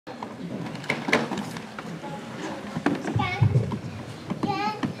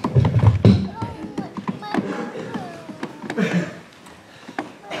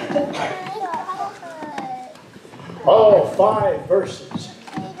5 verses.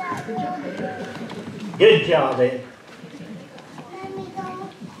 Good job, Ed.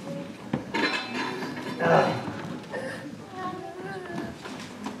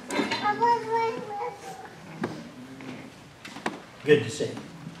 Good to see you.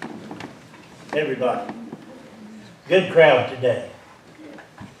 Everybody. Good crowd today.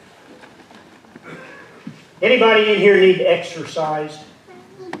 Anybody in here need exercised?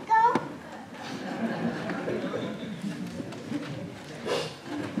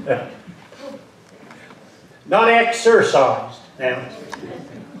 Not exercised. Now,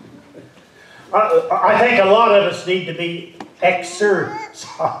 I think a lot of us need to be exercised.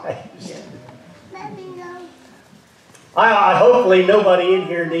 Hopefully nobody in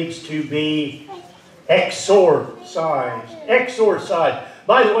here needs to be exorcised. Exorcised.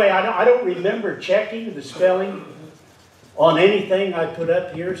 By the way, I don't remember checking the spelling on anything I put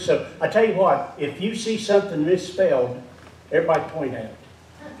up here. So I tell you what, if you see something misspelled, everybody point at it.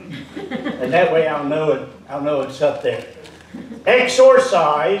 And that way I'll know it's up there.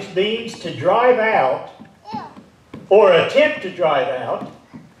 Exorcise means to drive out or attempt to drive out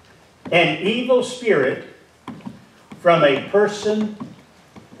an evil spirit from a person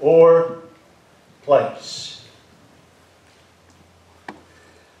or place.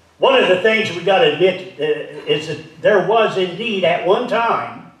 One of the things we've got to admit is that there was indeed at one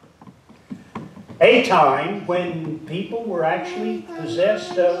time a time when people were actually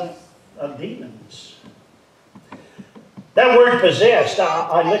possessed of demons. That word possessed,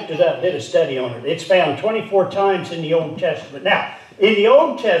 I looked it up, did a study on it. It's found 24 times in the Old Testament. Now, in the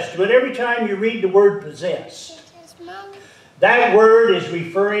Old Testament, every time you read the word possessed, that word is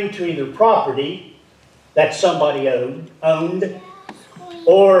referring to either property that somebody owned,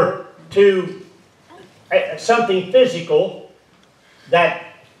 or to something physical that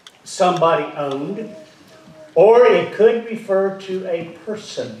somebody owned, or it could refer to a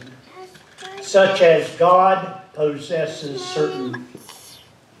person, such as God possesses certain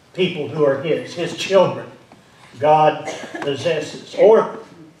people who are His children. God possesses. Or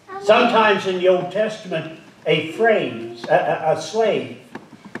sometimes in the Old Testament, a phrase, a slave,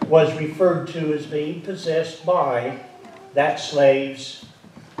 was referred to as being possessed by that slave's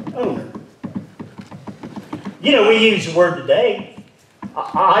owner. You know, we use the word today.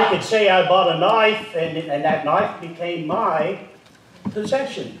 I could say I bought a knife and that knife became my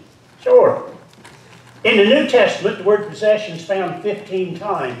possession. Sure. In the New Testament, the word possession is found 15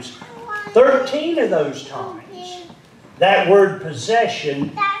 times. 13 of those times, that word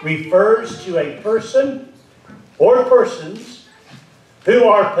possession refers to a person or persons who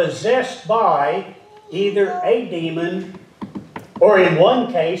are possessed by either a demon or, in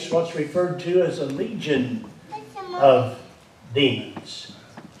one case, what's referred to as a legion of demons.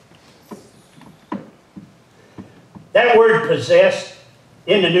 That word possessed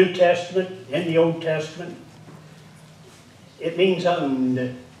in the New Testament, in the Old Testament, it means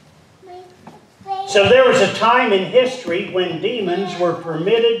owned. So there was a time in history when demons were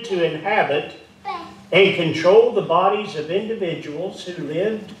permitted to inhabit and control the bodies of individuals who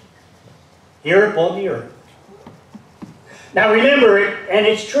lived here upon the earth. Now remember, and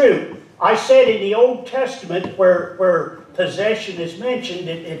it's true, I said in the Old Testament where possession is mentioned,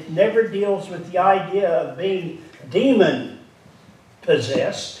 it never deals with the idea of being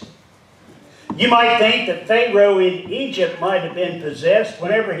demon-possessed. You might think that Pharaoh in Egypt might have been possessed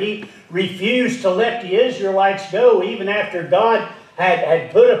whenever he refused to let the Israelites go, even after God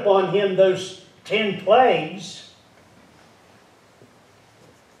had put upon him those 10 plagues.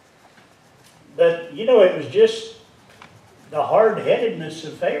 But, you know, it was just the hard-headedness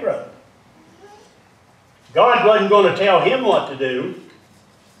of Pharaoh. God wasn't going to tell him what to do.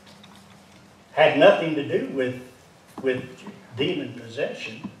 Had nothing to do with demon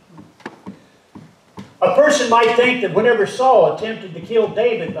possession. A person might think that whenever Saul attempted to kill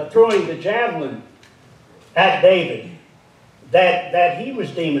David by throwing the javelin at David, that he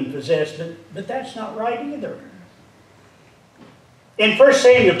was demon-possessed, but that's not right either. In 1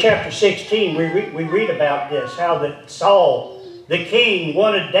 Samuel chapter 16, we read about this, how that Saul, the king,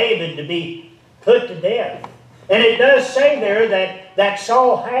 wanted David to be put to death. And it does say there that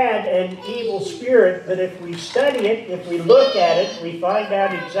Saul had an evil spirit, but if we study it, if we look at it, we find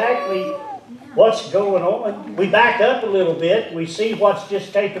out exactly what's going on. We back up a little bit, we see what's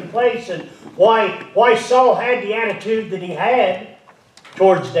just taken place and why Saul had the attitude that he had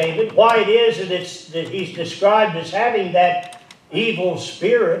towards David, why it is that he's described as having that evil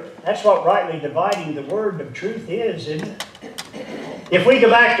spirit. That's what rightly dividing the word of truth is, isn't it? If we go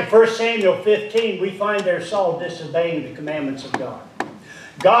back to 1 Samuel 15, we find there Saul disobeying the commandments of God.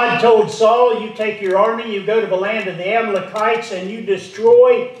 God told Saul, you take your army, you go to the land of the Amalekites, and you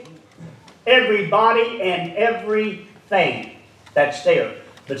destroy everybody and everything that's there.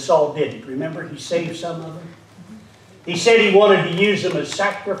 But Saul didn't. Remember, he saved some of them. He said he wanted to use them as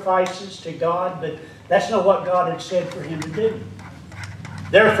sacrifices to God, but that's not what God had said for him to do.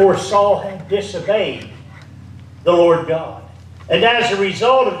 Therefore, Saul had disobeyed the Lord God. And as a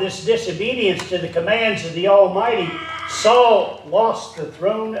result of this disobedience to the commands of the Almighty, Saul lost the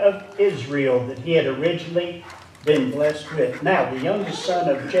throne of Israel that he had originally been blessed with. Now, the youngest son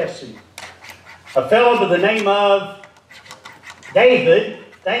of Jesse, a fellow by the name of David,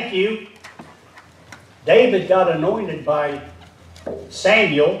 thank you, David got anointed by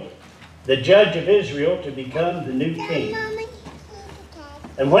Samuel, the judge of Israel, to become the new king.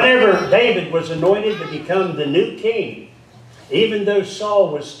 And whenever David was anointed to become the new king, even though Saul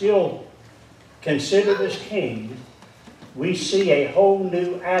was still considered as king, we see a whole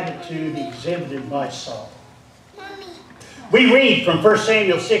new attitude exhibited by Saul. We read from 1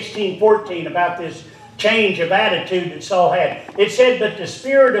 Samuel 16:14 about this change of attitude that Saul had. It said, but the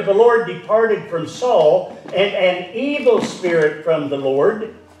Spirit of the Lord departed from Saul, and an evil spirit from the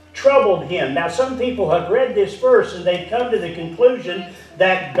Lord troubled him. Now, some people have read this verse and they've come to the conclusion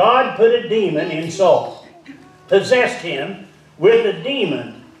that God put a demon in Saul, possessed him with a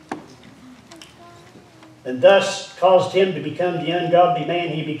demon, and thus caused him to become the ungodly man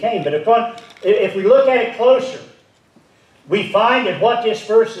he became. But if we look at it closer, we find that what this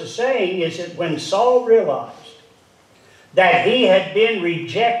verse is saying is that when Saul realized that he had been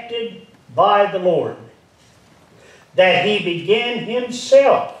rejected by the Lord, that he began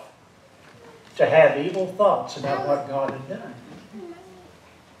himself to have evil thoughts about what God had done.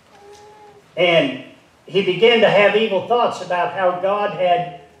 And he began to have evil thoughts about how God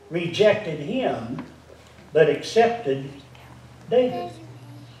had rejected him, but accepted David.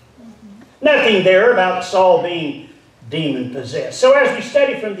 Nothing there about Saul being demon-possessed. So as we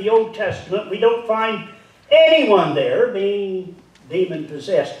study from the Old Testament, we don't find anyone there being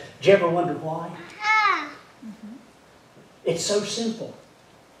demon-possessed. Did you ever wonder why? It's so simple.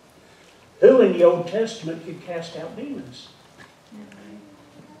 Who in the Old Testament could cast out demons?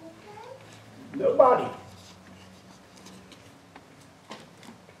 Nobody.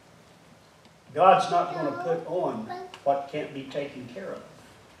 God's not going to put on what can't be taken care of.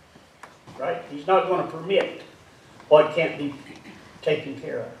 Right? He's not going to permit what can't be taken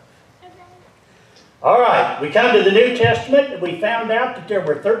care of. All right, we come to the New Testament, and we found out that there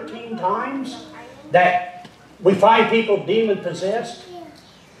were 13 times that we find people demon-possessed.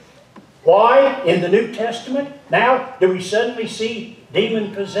 Why in the New Testament? Now, do we suddenly see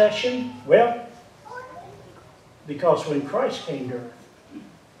demon possession? Well, because when Christ came to earth,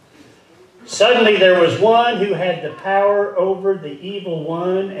 suddenly there was one who had the power over the evil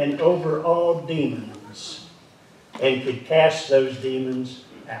one and over all demons, and could cast those demons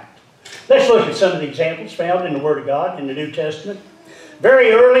out. Let's look at some of the examples found in the Word of God in the New Testament.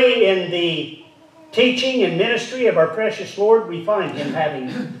 Very early in the teaching and ministry of our precious Lord, we find Him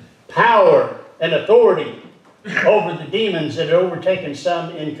having power and authority over the demons that had overtaken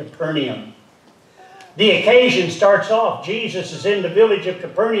some in Capernaum. The occasion starts off. Jesus is in the village of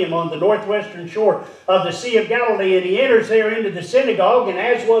Capernaum on the northwestern shore of the Sea of Galilee, and he enters there into the synagogue, and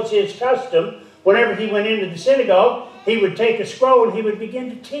as was his custom, whenever he went into the synagogue, he would take a scroll and he would begin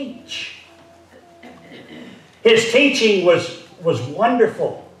to teach. His teaching was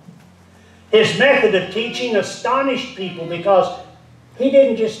wonderful. His method of teaching astonished people because he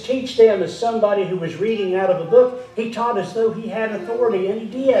didn't just teach them as somebody who was reading out of a book. He taught as though he had authority, and he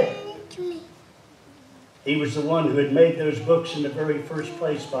did. He was the one who had made those books in the very first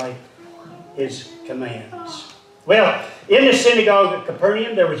place by his commands. Well, in the synagogue at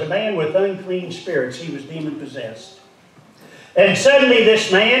Capernaum, there was a man with unclean spirits. He was demon-possessed. And suddenly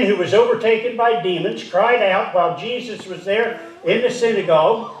this man, who was overtaken by demons, cried out while Jesus was there in the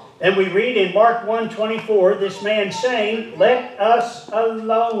synagogue. And we read in Mark 1:24, this man saying, "Let us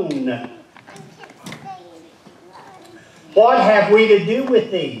alone. What have we to do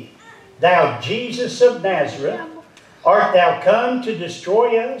with thee, thou Jesus of Nazareth? Art thou come to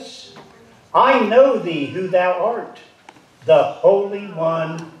destroy us? I know thee who thou art, the Holy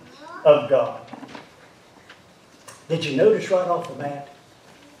One of God." Did you notice right off the bat?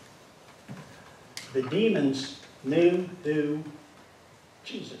 The demons knew who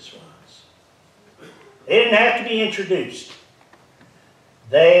Jesus was. They didn't have to be introduced.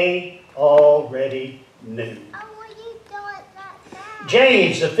 They already knew.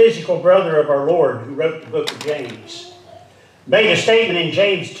 James, the physical brother of our Lord, who wrote the book of James, made a statement in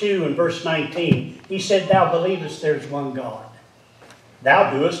James 2 and verse 19. He said, "Thou believest there's one God.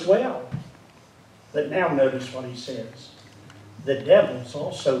 Thou doest well. But now notice what he says. The devils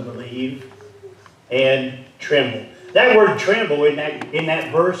also believe and tremble. That word tremble in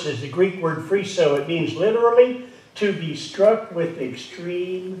that verse is the Greek word phreso. It means literally to be struck with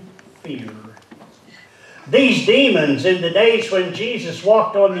extreme fear. These demons in the days when Jesus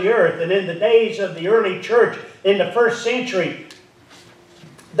walked on the earth and in the days of the early church in the first century,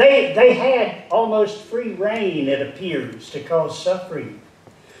 they had almost free reign, it appears, to cause suffering.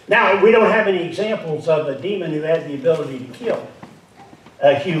 Now, we don't have any examples of a demon who had the ability to kill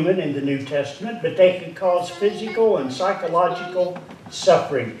a human in the New Testament, but they could cause physical and psychological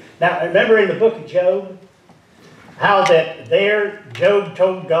suffering. Now, remember in the book of Job, how that there Job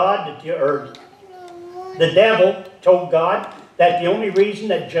told God, or the devil told God, that the only reason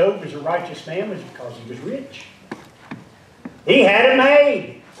that Job was a righteous man was because he was rich. He had it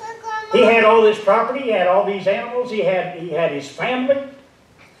made. He had all this property, he had all these animals, he had his family.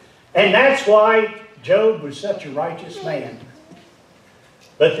 And that's why Job was such a righteous man.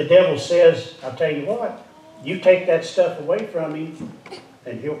 But the devil says, I'll tell you what, you take that stuff away from him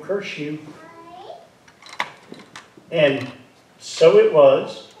and he'll curse you. And so it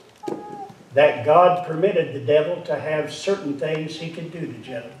was that God permitted the devil to have certain things he could do to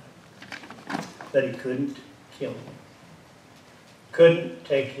Job. But he couldn't kill him. Couldn't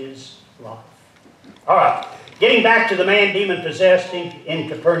take his life. All right, getting back to the man demon-possessed in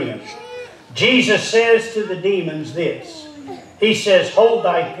Capernaum. Jesus says to the demons this. He says, hold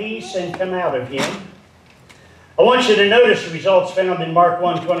thy peace and come out of him. I want you to notice the results found in Mark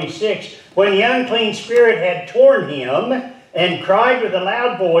 1:26. When the unclean spirit had torn him and cried with a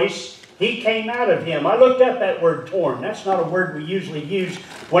loud voice, he came out of him. I looked up that word torn. That's not a word we usually use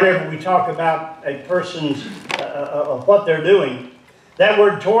whenever we talk about a person's, what they're doing. That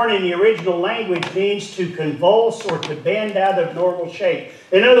word torn in the original language means to convulse or to bend out of normal shape.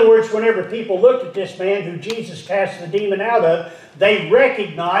 In other words, whenever people looked at this man who Jesus cast the demon out of, they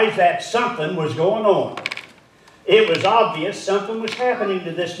recognized that something was going on. It was obvious something was happening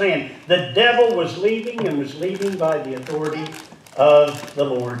to this man. The devil was leaving and was leaving by the authority of the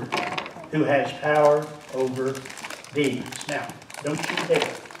Lord, who has power over demons. Now, don't you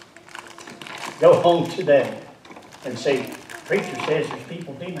dare go home today and say, preacher says there's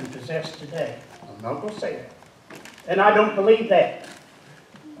people demon-possessed today. I'm not going to say that. And I don't believe that.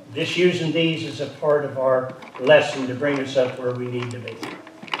 I'm just using these as a part of our lesson to bring us up where we need to be.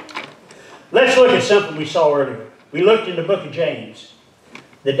 Let's look at something we saw earlier. We looked in the book of James.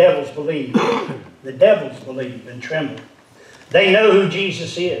 The devils believe. The devils believe and tremble. They know who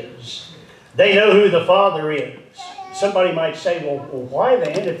Jesus is. They know who the Father is. Somebody might say, well, why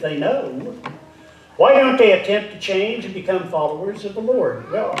then, if they know, why don't they attempt to change and become followers of the Lord?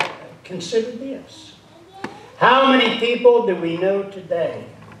 Well, consider this. How many people do we know today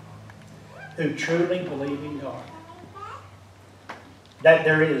who truly believe in God? That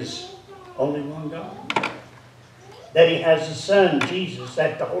there is only one God. That He has a Son, Jesus,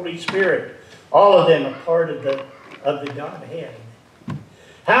 that the Holy Spirit, all of them are part of the Godhead.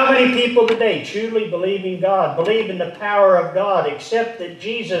 How many people today truly believe in God, believe in the power of God, accept that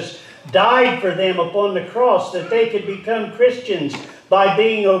Jesus died for them upon the cross, that they could become Christians by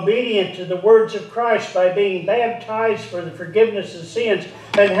being obedient to the words of Christ, by being baptized for the forgiveness of sins,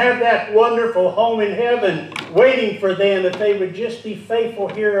 and have that wonderful home in heaven waiting for them if they would just be faithful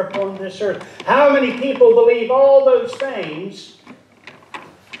here upon this earth? How many people believe all those things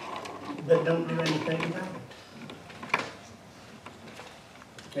but don't do anything about it?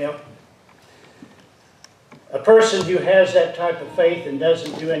 Yep. A person who has that type of faith and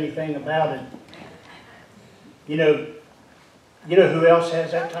doesn't do anything about it, you know who else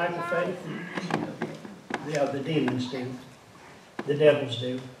has that type of faith? Yeah, the demons do. The devils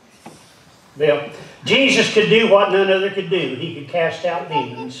do. Well, Jesus could do what none other could do. He could cast out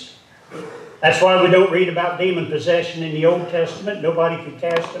demons. That's why we don't read about demon possession in the Old Testament. Nobody could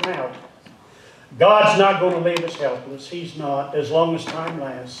cast them out. God's not going to leave us helpless. He's not, as long as time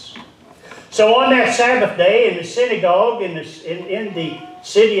lasts. So on that Sabbath day in the synagogue in the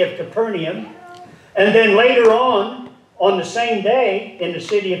city of Capernaum, and then later on the same day in the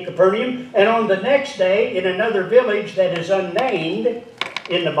city of Capernaum, and on the next day in another village that is unnamed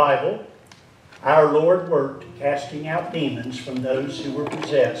in the Bible, our Lord worked casting out demons from those who were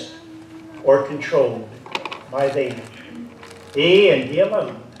possessed or controlled by them. He and He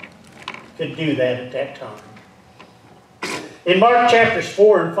alone could do that at that time. In Mark chapters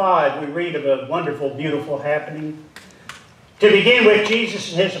 4 and 5, we read of a wonderful, beautiful happening. To begin with,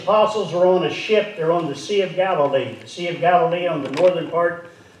 Jesus and His apostles are on a ship. They're on the Sea of Galilee. The Sea of Galilee on the northern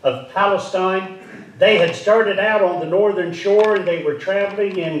part of Palestine. They had started out on the northern shore, and they were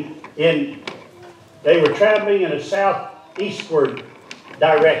traveling in a southeastward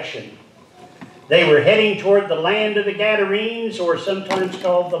direction. They were heading toward the land of the Gadarenes, or sometimes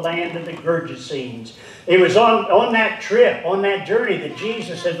called the land of the Gergesenes. It was on that trip, on that journey, that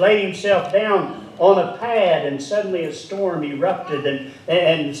Jesus had laid himself down on a pad, and suddenly a storm erupted,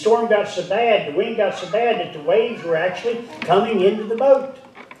 and the storm got so bad, the wind got so bad, that the waves were actually coming into the boat.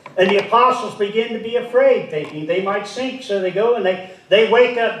 And the apostles begin to be afraid, thinking they might sink. So they go and they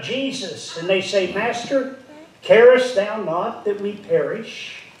wake up Jesus, and they say, Master, carest thou not that we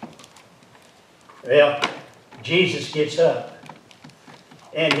perish? Well, Jesus gets up,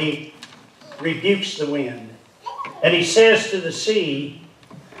 and he rebukes the wind. And he says to the sea,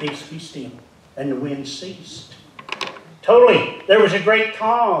 Peace, be still. And the wind ceased. Totally, there was a great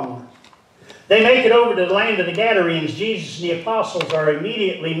calm. They make it over to the land of the Gadarenes. Jesus and the apostles are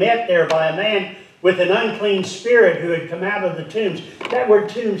immediately met there by a man with an unclean spirit who had come out of the tombs. That word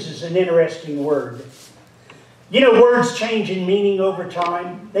tombs is an interesting word. You know, words change in meaning over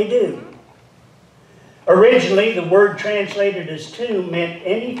time. They do. Originally, the word translated as tomb meant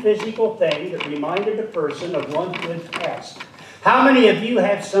any physical thing that reminded a person of one who had passed. How many of you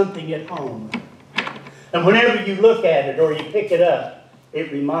have something at home, and whenever you look at it or you pick it up, it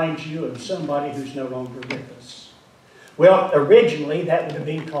reminds you of somebody who's no longer with us? Well, originally that would have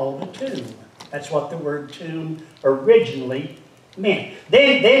been called a tomb. That's what the word tomb originally meant.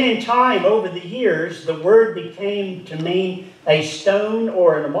 Then in time, over the years, the word became to mean a stone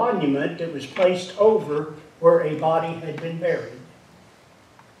or a monument that was placed over where a body had been buried.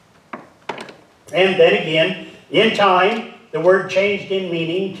 And then again, in time, the word changed in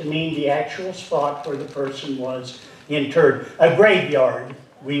meaning to mean the actual spot where the person was interred. A graveyard,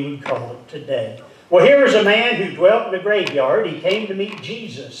 we would call it today. Well, here was a man who dwelt in a graveyard. He came to meet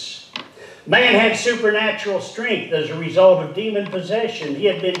Jesus. Man had supernatural strength as a result of demon possession. He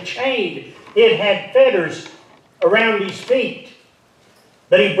had been chained. He had fetters around his feet.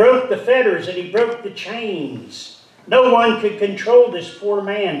 But he broke the fetters and he broke the chains. No one could control this poor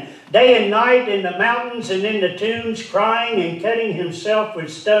man. Day and night in the mountains and in the tombs, crying and cutting himself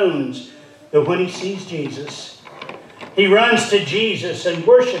with stones. But when he sees Jesus, he runs to Jesus and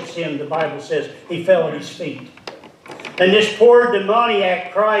worships him, the Bible says. He fell at his feet. And this poor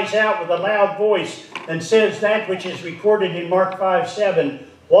demoniac cries out with a loud voice and says that which is recorded in Mark 5:7,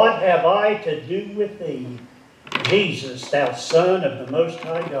 What have I to do with thee, Jesus, thou Son of the Most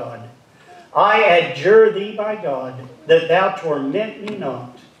High God? I adjure thee by God, that thou torment me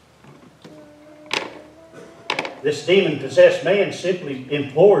not. This demon-possessed man simply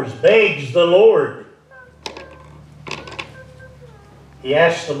implores, begs the Lord. He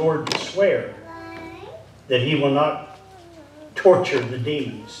asks the Lord to swear that he will not torture the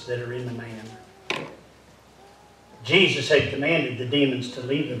demons that are in the man. Jesus had commanded the demons to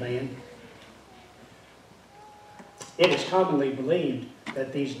leave the man. It is commonly believed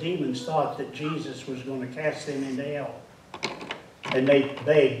that these demons thought that Jesus was going to cast them into hell. And they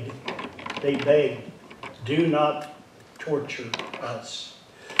begged, do not torture us.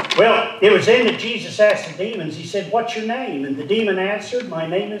 Well, it was then that Jesus asked the demons, he said, what's your name? And the demon answered, my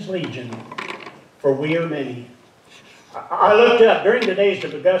name is Legion, for we are many. I looked up during the days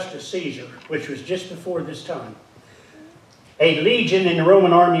of Augustus Caesar, which was just before this time. A legion in the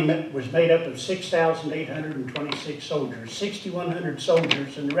Roman army was made up of 6,826 soldiers, 6,100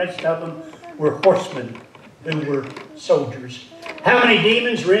 soldiers, and the rest of them were horsemen who were soldiers. How many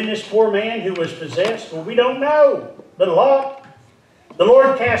demons were in this poor man who was possessed? Well, we don't know, but a lot. The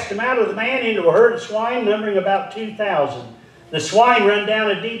Lord cast him out of the man into a herd of swine, numbering about 2,000. The swine run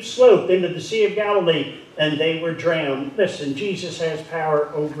down a deep slope into the Sea of Galilee, and they were drowned. Listen, Jesus has power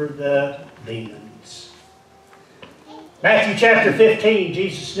over the demons. Matthew chapter 15,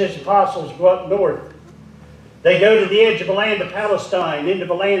 Jesus and his apostles go up north. They go to the edge of the land of Palestine, into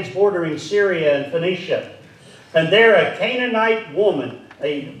the lands bordering Syria and Phoenicia. And there a Canaanite woman,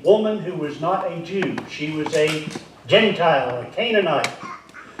 a woman who was not a Jew. She was a Gentile, a Canaanite.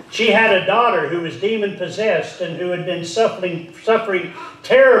 She had a daughter who was demon-possessed and who had been suffering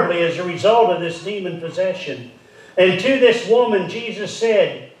terribly as a result of this demon possession. And to this woman, Jesus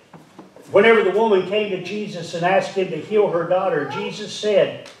said, whenever the woman came to Jesus and asked him to heal her daughter, Jesus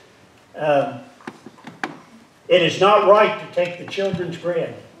said, it is not right to take the children's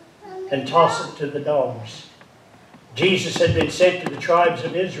bread and toss it to the dogs. Jesus had been sent to the tribes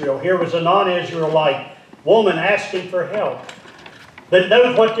of Israel. Here was a non-Israelite woman asking for help. But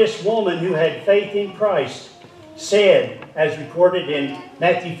note what this woman who had faith in Christ said, as recorded in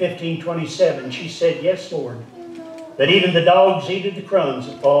Matthew 15:27. She said, yes, Lord, But even the dogs eat of the crumbs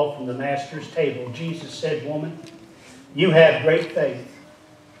that fall from the master's table. Jesus said, "Woman, you have great faith,"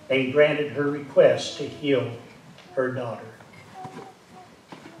 and granted her request to heal her daughter.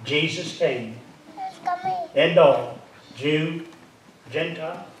 Jesus came, and all, Jew,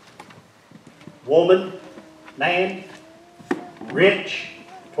 Gentile, woman, man, rich,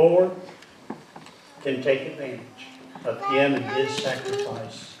 poor, can take advantage of Him and His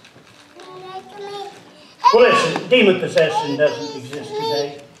sacrifice. Well, listen, demon possession doesn't exist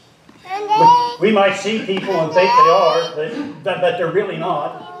today. We might see people and think they are, but they're really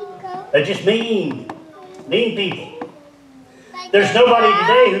not. They're just mean people. There's nobody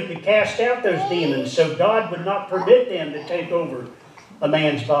today who could cast out those demons, so God would not permit them to take over a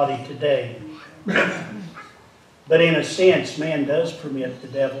man's body today. But in a sense, man does permit the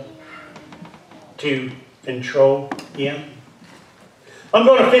devil to control him. I'm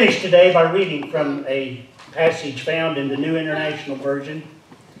going to finish today by reading from a passage found in the New International Version.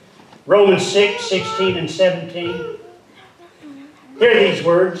 Romans 6, 16 and 17. Hear these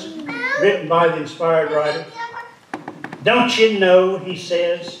words, written by the inspired writer. "Don't you know," he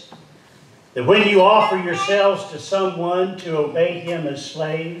says, "that when you offer yourselves to someone to obey him as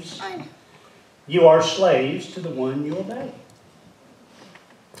slaves, you are slaves to the one you obey.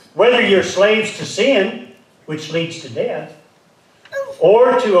 Whether you're slaves to sin, which leads to death,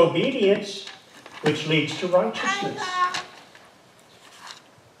 or to obedience, which leads to righteousness.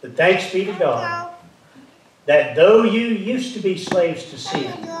 But thanks be to God, that though you used to be slaves to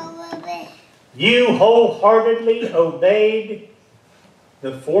sin, you wholeheartedly obeyed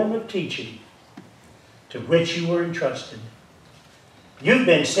the form of teaching to which you were entrusted. You've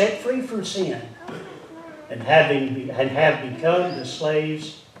been set free from sin and have become the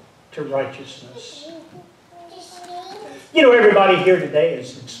slaves to righteousness." You know, everybody here today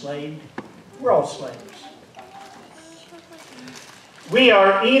is enslaved. We're all slaves. We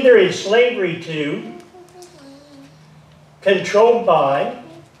are either in slavery to, controlled by,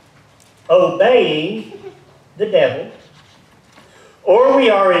 obeying the devil, or we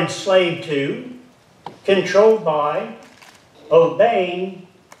are enslaved to, controlled by, obeying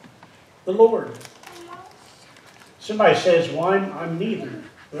the Lord. Somebody says, "Well, I'm neither."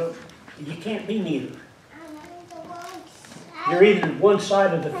 Well, you can't be neither. You're either one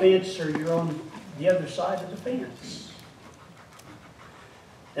side of the fence or you're on the other side of the fence.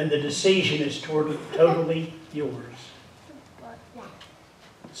 And the decision is totally yours.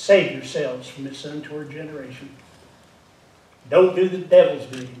 Save yourselves from this untoward generation. Don't do the devil's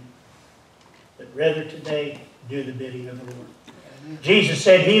bidding, but rather today do the bidding of the Lord. Jesus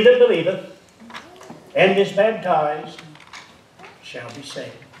said, "He that believeth and is baptized shall be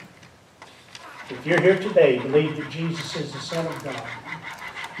saved." If you're here today, believe that Jesus is the Son of God.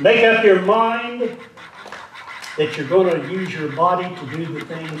 Make up your mind that you're going to use your body to do the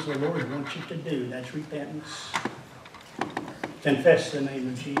things the Lord wants you to do. That's repentance. Confess the name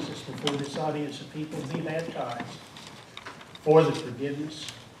of Jesus before this audience of people. Be baptized for the forgiveness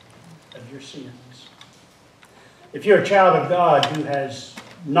of your sins. If you're a child of God who has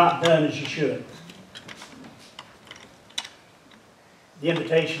not done as you should, the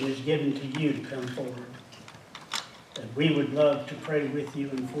invitation is given to you to come forward. And we would love to pray with you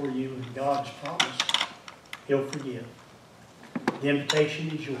and for you, and God's promise, He'll forgive. The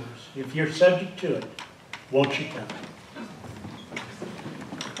invitation is yours. If you're subject to it, won't you come?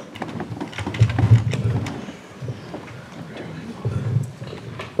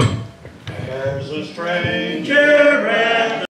 There's a stranger